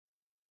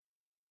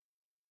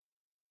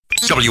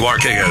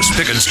WRKS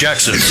Pickens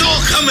Jackson. It's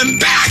all coming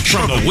back!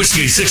 From the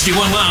Whiskey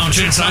 61 Lounge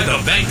inside the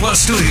Bank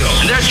Plus studio.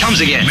 And there it comes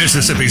again.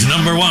 Mississippi's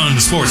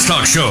 #1 sports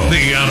talk show.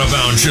 The Out of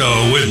Bounds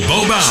Show with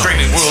Bo Bounds.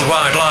 Streaming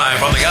worldwide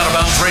live on the Out of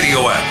Bounds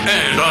radio app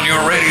and on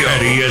your radio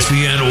at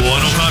ESPN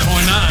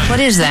 105.9. What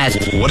is that?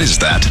 What is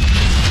that?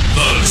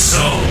 The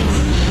Zone.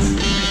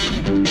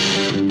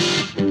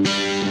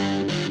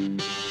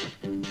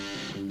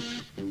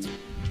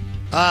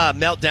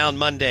 Meltdown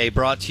Monday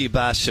brought to you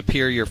by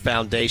Superior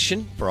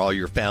Foundation. For all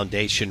your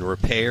foundation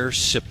repairs,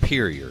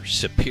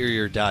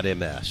 superior.ms.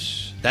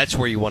 That's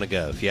where you want to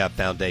go if you have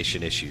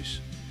foundation issues.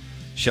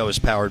 Show is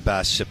powered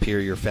by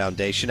Superior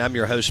Foundation. I'm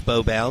your host,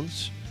 Bo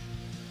Bounds.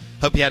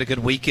 Hope you had a good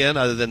weekend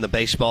other than the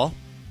baseball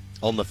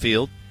on the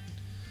field.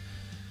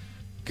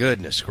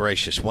 Goodness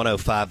gracious,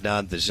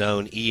 105.9 The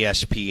Zone,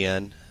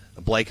 ESPN.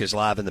 Blake is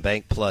live in the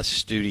Bank Plus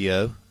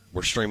studio.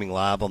 We're streaming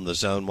live on the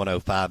Zone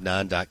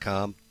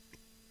 1059.com.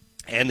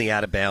 and the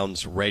Out of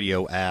Bounds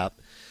radio app.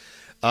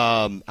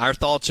 Our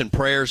thoughts and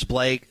prayers,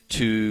 Blake,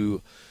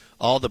 to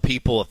all the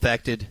people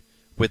affected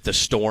with the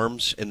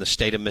storms in the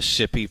state of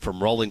Mississippi,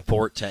 from Rolling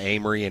Fork to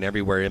Amory and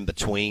everywhere in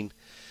between.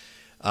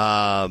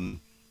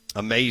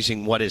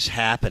 Amazing what is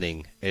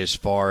happening as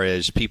far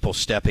as people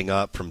stepping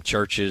up from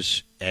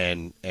churches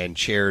and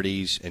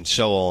charities and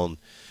so on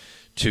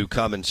to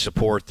come and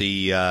support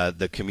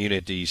the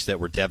communities that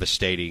were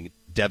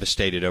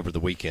devastated over the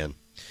weekend.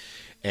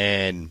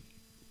 And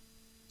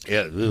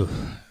you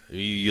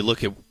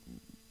look at,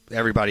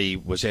 everybody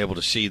was able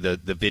to see the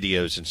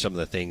videos and some of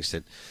the things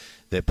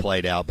that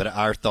played out. But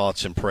our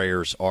thoughts and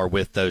prayers are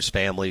with those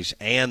families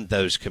and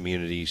those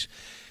communities.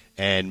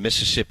 And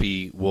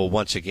Mississippi will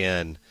once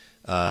again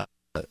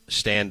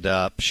stand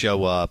up,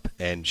 show out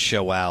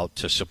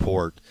to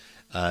support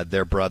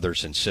their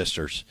brothers and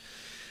sisters.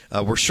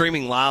 We're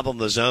streaming live on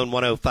the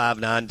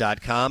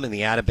Zone1059.com and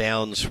the Out of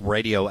Bounds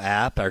radio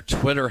app. Our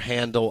Twitter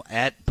handle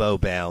at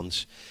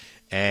BoBounds.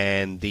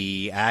 And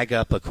the Ag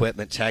Up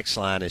Equipment text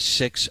line is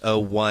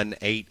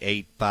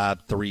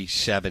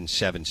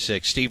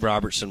 601-885-3776. Steve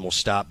Robertson will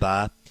stop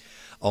by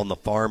on the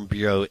Farm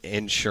Bureau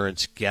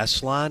Insurance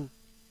guest line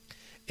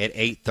at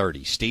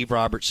 8:30. Steve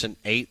Robertson,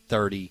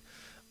 8:30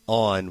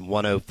 on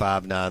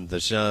 105.9 The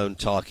Zone,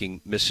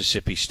 talking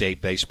Mississippi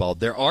State baseball.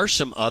 There are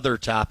some other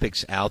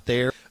topics out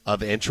there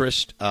of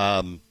interest.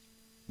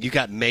 You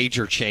got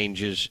major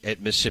changes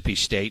at Mississippi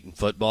State in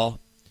football.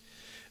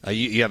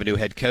 You have a new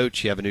head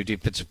coach, you have a new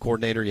defensive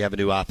coordinator, you have a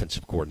new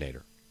offensive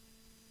coordinator.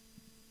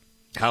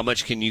 How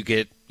much can you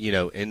get,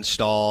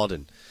 installed,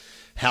 and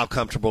how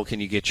comfortable can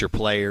you get your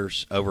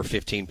players over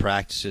 15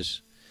 practices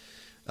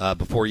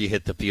before you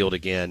hit the field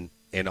again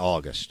in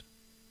August?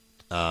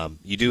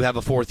 You do have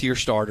a fourth-year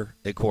starter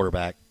at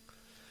quarterback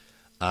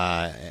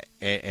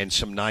and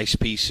some nice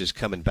pieces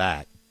coming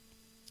back.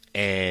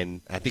 And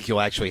I think you'll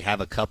actually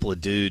have a couple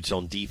of dudes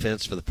on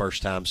defense for the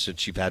first time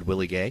since you've had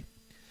Willie Gay.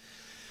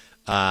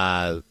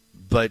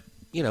 But,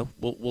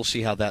 we'll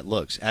see how that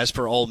looks. As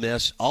for Ole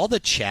Miss, all the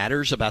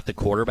chatters about the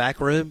quarterback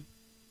room,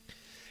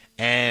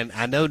 and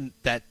I know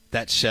that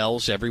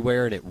sells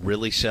everywhere, and it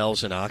really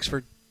sells in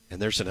Oxford,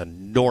 and there's an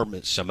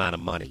enormous amount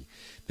of money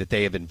that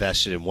they have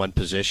invested in one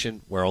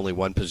position where only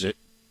one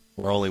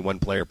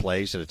player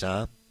plays at a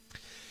time.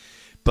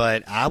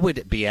 But I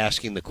would be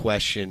asking the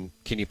question,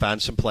 can you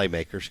find some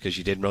playmakers, because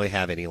you didn't really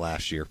have any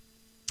last year,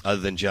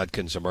 other than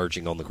Judkins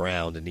emerging on the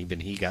ground, and even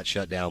he got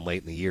shut down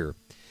late in the year.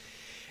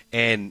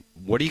 And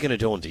what are you going to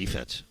do on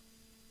defense?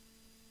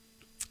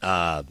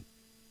 Are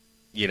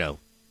you going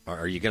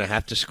to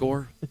have to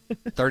score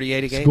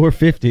 38 a game? Score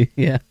 50,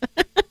 yeah.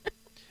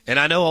 And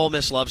I know Ole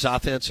Miss loves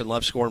offense and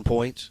loves scoring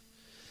points.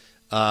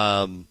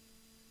 But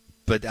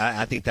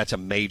I think that's a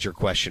major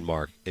question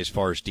mark as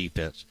far as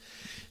defense.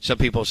 Some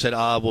people said,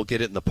 we'll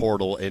get it in the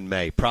portal in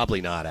May.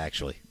 Probably not,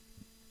 actually.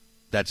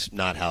 That's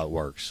not how it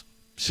works.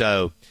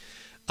 So,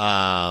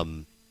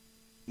 you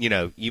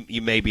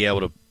may be able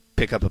to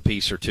pick up a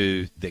piece or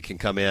two that can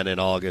come in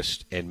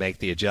August and make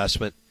the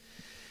adjustment.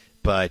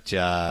 But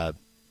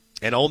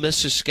and Ole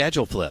Miss's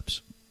schedule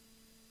flips.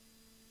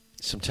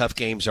 Some tough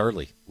games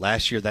early.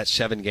 Last year, that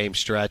 7-game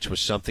stretch was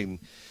something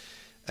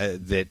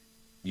that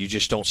you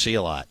just don't see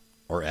a lot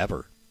or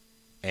ever.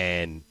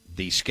 And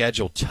the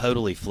schedule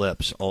totally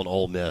flips on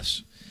Ole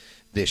Miss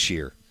this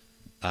year.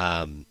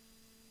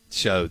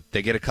 So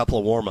they get a couple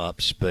of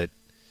warm-ups, but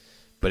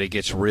it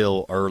gets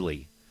real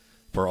early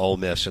for Ole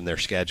Miss in their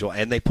schedule,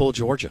 and they pull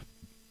Georgia.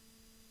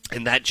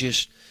 And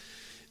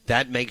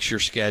that makes your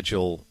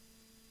schedule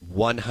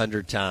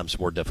 100 times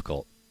more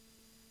difficult,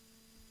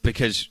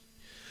 because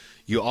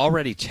you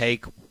already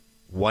take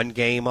one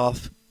game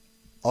off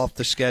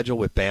the schedule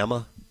with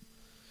Bama,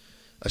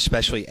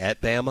 especially at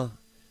Bama,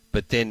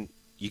 but then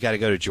you got to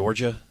go to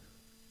Georgia,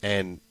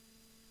 and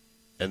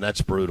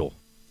that's brutal.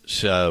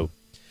 So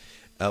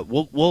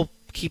we'll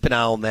keep an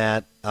eye on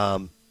that.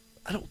 I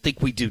don't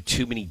think we do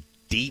too many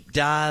deep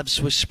dives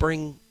with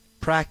spring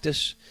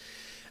practice.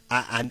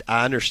 I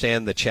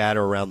understand the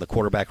chatter around the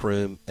quarterback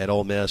room at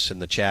Ole Miss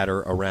and the chatter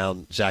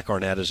around Zach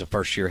Arnett as a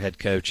first-year head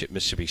coach at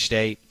Mississippi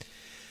State.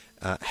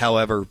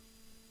 However,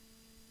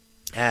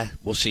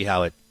 We'll see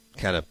how it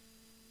kind of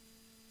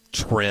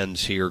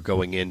trends here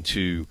going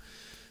into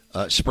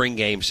spring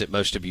games that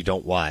most of you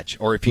don't watch,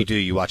 or if you do,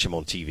 you watch them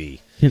on TV.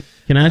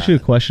 Can I ask you a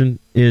question?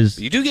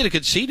 You do get a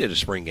good seat at a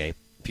spring game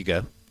if you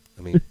go.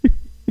 I mean,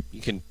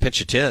 you can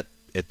pitch a tent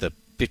at the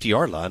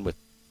 50-yard line with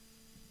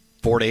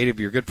 4 to 8 of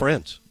your good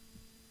friends.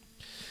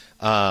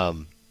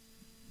 We'll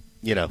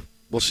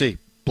see.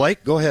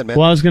 Blake, go ahead, man.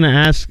 Well, I was going to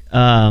ask,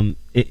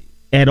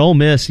 at Ole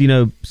Miss,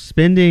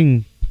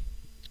 spending,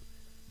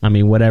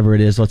 whatever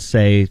it is, let's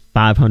say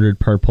 $500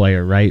 per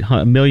player, right?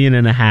 $1.5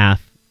 million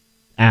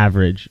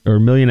average, or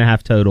 $1.5 million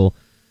total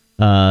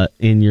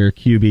in your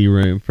QB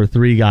room for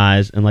 3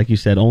 guys. And like you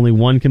said, only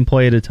one can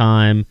play at a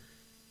time.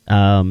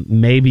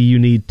 Maybe you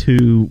need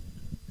 2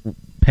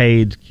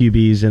 paid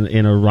QBs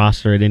in a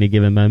roster at any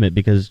given moment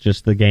because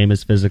just the game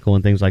is physical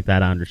and things like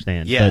that, I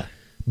understand. Yeah.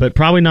 But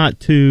probably not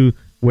 2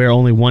 where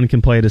only one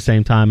can play at the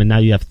same time, and now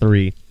you have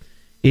 3.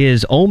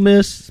 Is Ole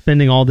Miss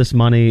spending all this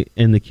money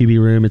in the QB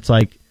room? It's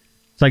like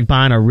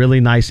buying a really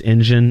nice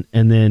engine,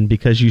 and then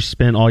because you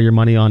spent all your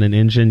money on an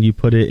engine, you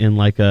put it in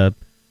like a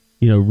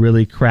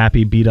really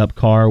crappy beat up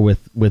car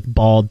with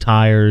bald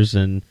tires,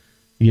 and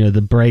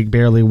the brake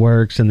barely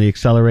works and the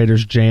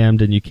accelerator's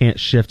jammed and you can't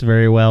shift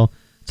very well.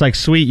 It's like,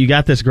 sweet, you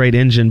got this great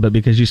engine, but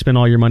because you spent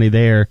all your money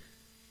there,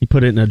 you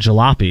put it in a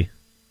jalopy.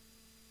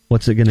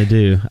 What's it going to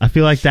do? I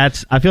feel like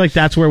that's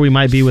where we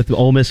might be with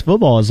Ole Miss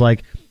football. Is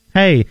like,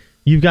 hey,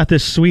 you've got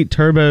this sweet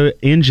turbo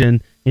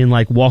engine in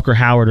like Walker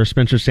Howard or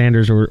Spencer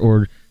Sanders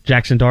or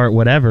Jackson Dart,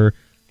 whatever,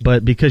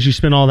 but because you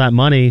spent all that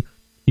money,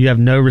 you have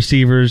no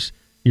receivers.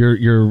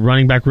 Your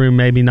running back room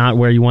maybe not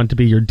where you want it to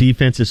be. Your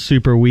defense is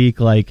super weak.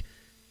 Like,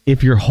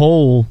 if your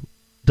whole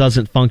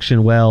doesn't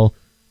function well,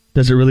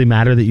 does it really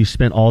matter that you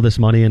spent all this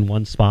money in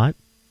one spot?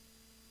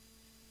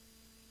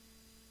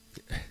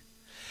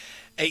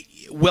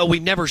 Well,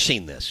 we've never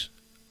seen this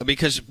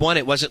because, one,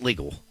 it wasn't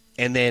legal,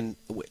 and then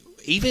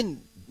even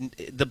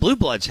the Blue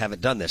Bloods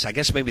haven't done this. I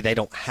guess maybe they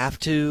don't have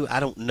to. I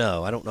don't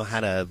know. I don't know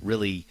how to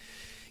really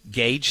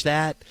gauge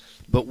that.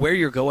 But where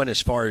you're going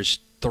as far as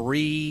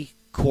 3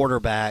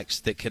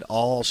 quarterbacks that could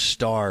all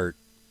start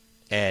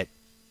at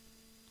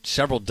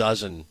several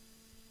dozen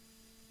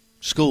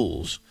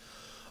schools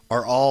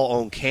are all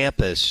on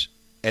campus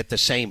at the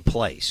same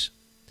place.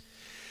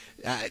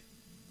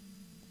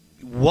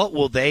 What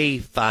will they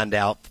find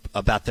out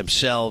about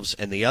themselves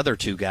and the other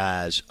 2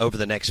 guys over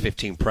the next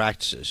 15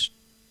 practices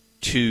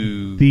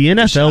to the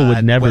NFL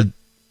would never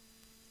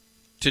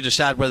to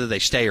decide whether they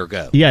stay or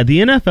go? Yeah, the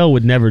NFL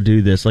would never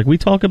do this. Like, we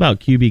talk about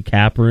QB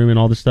cap room and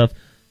all this stuff.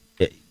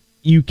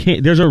 You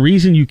can't. There's a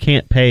reason you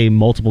can't pay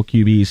multiple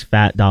QBs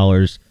fat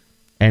dollars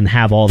and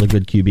have all the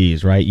good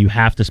QBs, right? You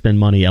have to spend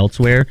money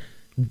elsewhere.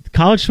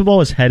 College football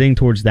is heading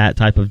towards that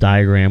type of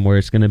diagram where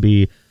it's going to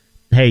be,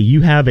 hey,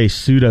 you have a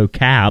pseudo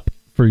cap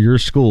for your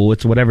school.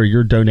 It's whatever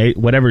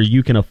whatever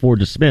you can afford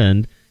to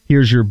spend.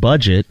 Here's your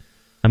budget.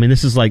 I mean,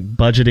 this is like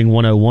budgeting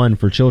 101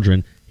 for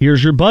children.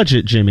 Here's your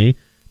budget, Jimmy.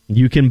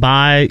 You can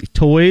buy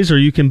toys, or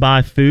you can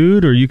buy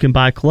food, or you can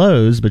buy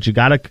clothes, but you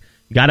gotta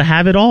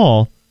have it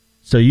all.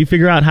 So you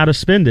figure out how to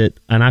spend it.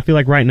 And I feel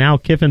like right now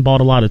Kiffin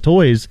bought a lot of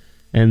toys,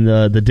 and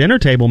the dinner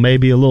table may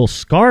be a little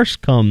scarce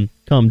come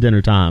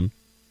dinner time.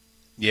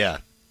 Yeah.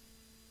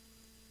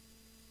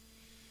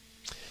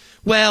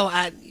 Well,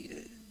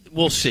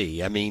 we'll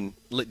see. I mean,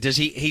 does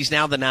he's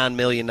now the $9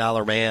 million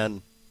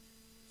man.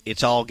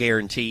 It's all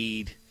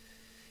guaranteed.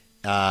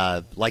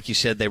 Like you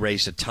said, they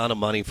raised a ton of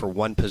money for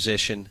one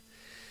position.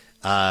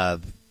 There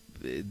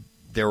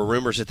were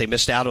rumors that they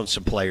missed out on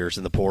some players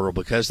in the portal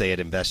because they had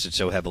invested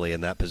so heavily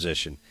in that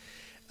position.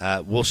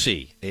 We'll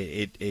see.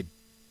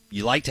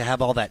 You like to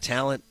have all that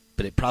talent,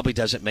 but it probably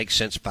doesn't make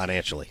sense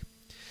financially.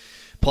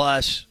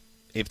 Plus,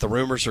 if the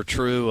rumors are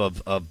true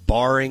of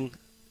borrowing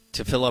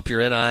to fill up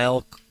your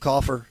NIL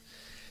coffer,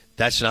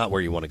 that's not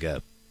where you want to go.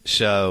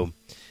 So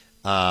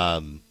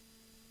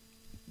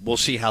we'll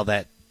see how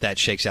that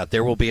shakes out.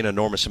 There will be an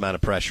enormous amount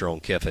of pressure on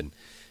Kiffin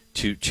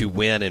to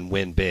win and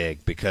win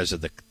big because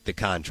of the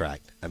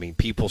contract. I mean,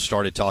 people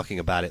started talking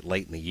about it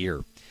late in the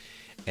year.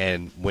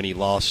 And when he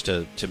lost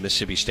to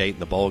Mississippi State in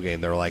the bowl game,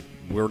 they're like,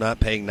 we're not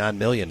paying $9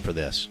 million for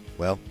this.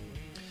 Well,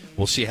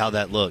 we'll see how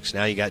that looks.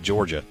 Now you got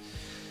Georgia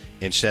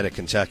instead of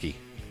Kentucky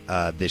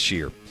this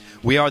year.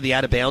 We are the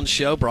Out of Bounds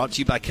Show, brought to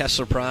you by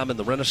Kessler Prime and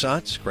the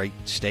Renaissance. Great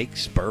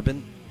steaks,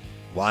 bourbon,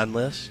 wine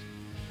list,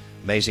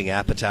 amazing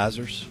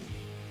appetizers,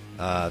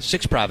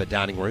 6 private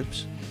dining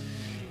rooms,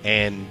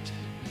 and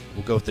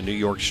we'll go with the New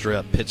York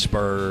Strip,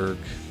 Pittsburgh,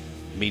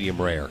 medium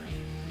rare.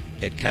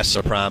 At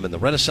Kessler Prime and the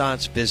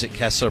Renaissance, visit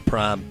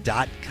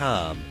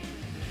KesslerPrime.com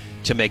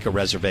to make a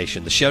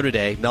reservation. The show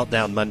today,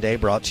 Meltdown Monday,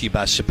 brought to you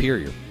by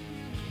Superior.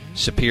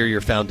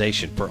 Superior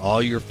Foundation. For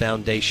all your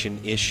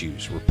foundation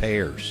issues,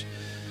 repairs,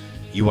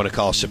 you want to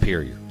call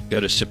Superior. Go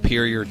to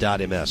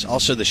superior.ms.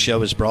 Also, the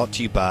show is brought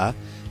to you by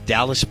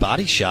Dallas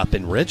Body Shop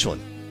in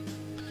Ridgeland.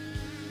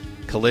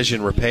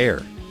 Collision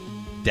repair.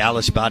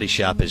 Dallas Body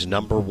Shop is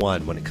number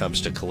 1 when it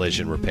comes to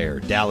collision repair.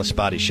 Dallas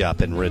Body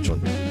Shop in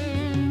Ridgeland.